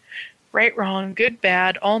 Right, wrong, good,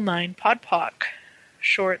 bad, all nine, podpoc,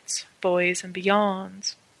 shorts, boys, and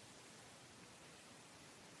beyonds.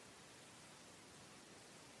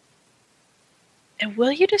 And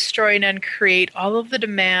will you destroy and uncreate all of the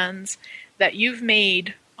demands that you've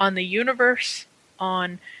made on the universe,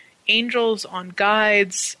 on angels, on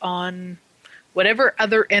guides, on whatever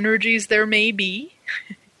other energies there may be?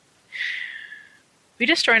 We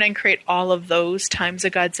destroy and uncreate all of those times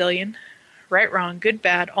a godzillion. Right, wrong, good,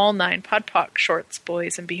 bad, all nine, podpoc, shorts,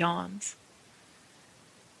 boys, and beyonds.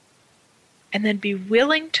 and then be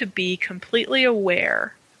willing to be completely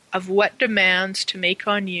aware of what demands to make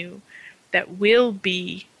on you that will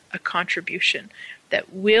be a contribution,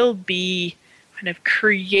 that will be kind of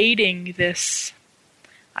creating this,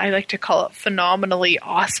 I like to call it phenomenally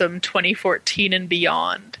awesome 2014 and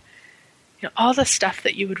beyond. All the stuff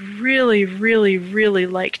that you would really, really, really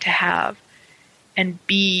like to have and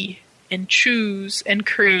be and choose and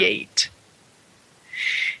create.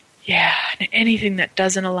 Yeah, and anything that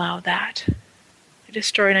doesn't allow that, I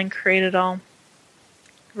destroy and uncreate it all.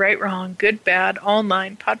 Right, wrong, good, bad, all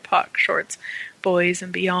nine, pod, poc, shorts, boys,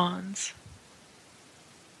 and beyonds.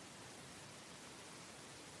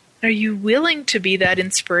 Are you willing to be that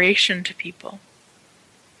inspiration to people?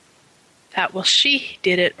 That, well, she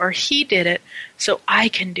did it or he did it, so I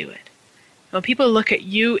can do it. When people look at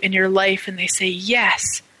you in your life and they say,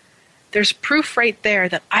 yes, there's proof right there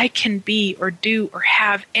that I can be or do or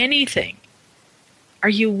have anything. Are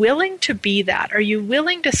you willing to be that? Are you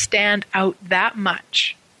willing to stand out that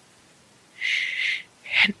much?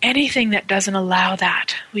 And anything that doesn't allow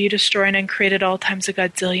that, will you destroy and uncreate it all times a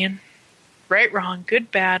godzillion? Right, wrong,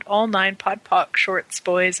 good, bad, all nine, pod, poc, shorts,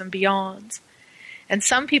 boys, and beyonds. And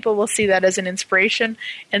some people will see that as an inspiration,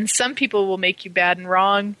 and some people will make you bad and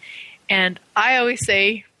wrong. And I always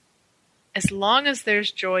say, as long as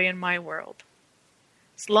there's joy in my world,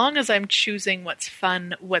 as long as I'm choosing what's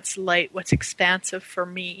fun, what's light, what's expansive for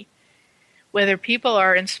me, whether people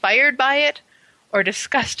are inspired by it or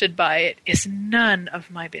disgusted by it is none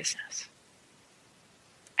of my business.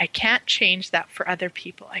 I can't change that for other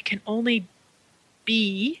people. I can only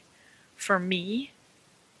be for me,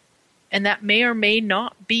 and that may or may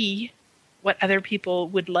not be what other people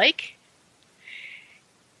would like.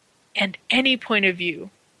 And any point of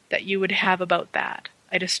view that you would have about that,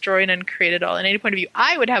 I destroy and uncreate it all. And any point of view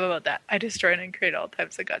I would have about that, I destroy and uncreate all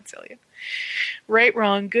times a godzillion. Right,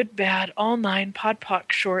 wrong, good, bad, all nine, pod,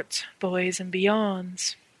 poc, shorts, boys, and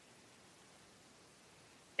beyonds.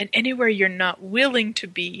 And anywhere you're not willing to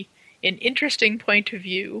be an interesting point of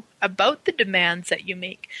view about the demands that you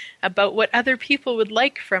make, about what other people would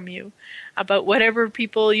like from you, about whatever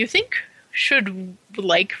people you think should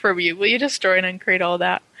like from you, will you destroy and uncreate all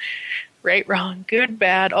that? Right, wrong, good,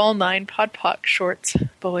 bad, all nine, pod, poc, shorts,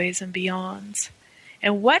 boys, and beyonds.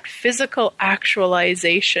 And what physical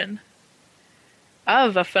actualization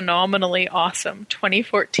of a phenomenally awesome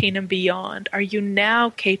 2014 and beyond are you now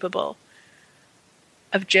capable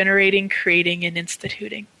of generating, creating, and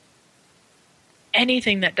instituting?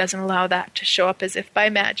 Anything that doesn't allow that to show up as if by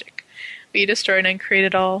magic, will you destroy and uncreate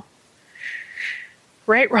it all?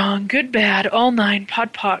 Right, wrong, good, bad, all nine,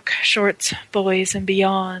 pod, poc, shorts, boys, and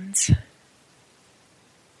beyonds.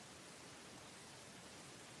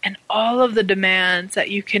 And all of the demands that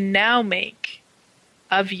you can now make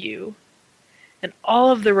of you, and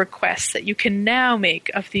all of the requests that you can now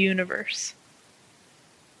make of the universe.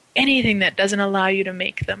 Anything that doesn't allow you to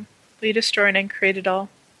make them, will you destroy and uncreate it all?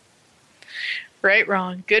 Right,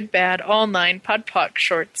 wrong, good, bad, all nine, pod, poc,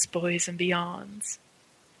 shorts, boys, and beyonds.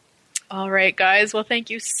 All right, guys. Well, thank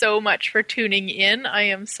you so much for tuning in. I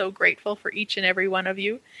am so grateful for each and every one of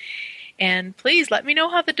you. And please let me know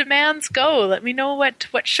how the demands go. Let me know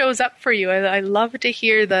what shows up for you. I love to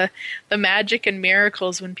hear the magic and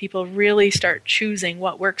miracles when people really start choosing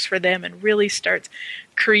what works for them and really starts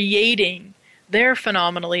creating their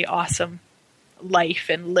phenomenally awesome life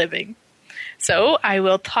and living. So I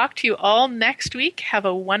will talk to you all next week. Have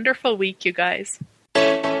a wonderful week, you guys.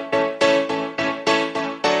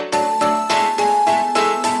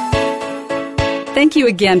 Thank you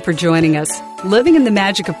again for joining us. Living in the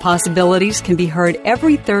Magic of Possibilities can be heard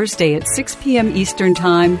every Thursday at 6 p.m. Eastern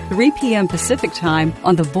Time, 3 p.m. Pacific Time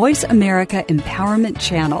on the Voice America Empowerment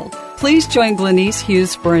Channel. Please join Glenyce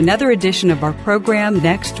Hughes for another edition of our program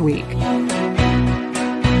next week.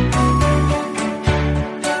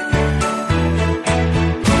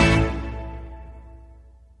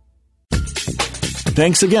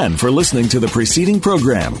 Thanks again for listening to the preceding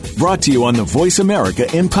program brought to you on the Voice America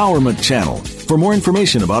Empowerment Channel. For more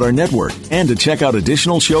information about our network and to check out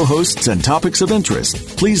additional show hosts and topics of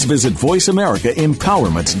interest, please visit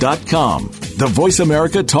voiceamericaempowerment.com. The Voice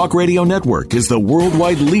America Talk Radio Network is the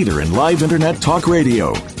worldwide leader in live Internet talk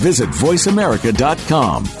radio. Visit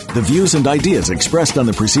voiceamerica.com. The views and ideas expressed on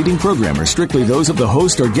the preceding program are strictly those of the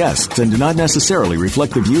host or guests and do not necessarily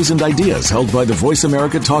reflect the views and ideas held by the Voice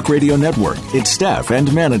America Talk Radio Network, its staff,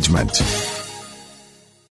 and management.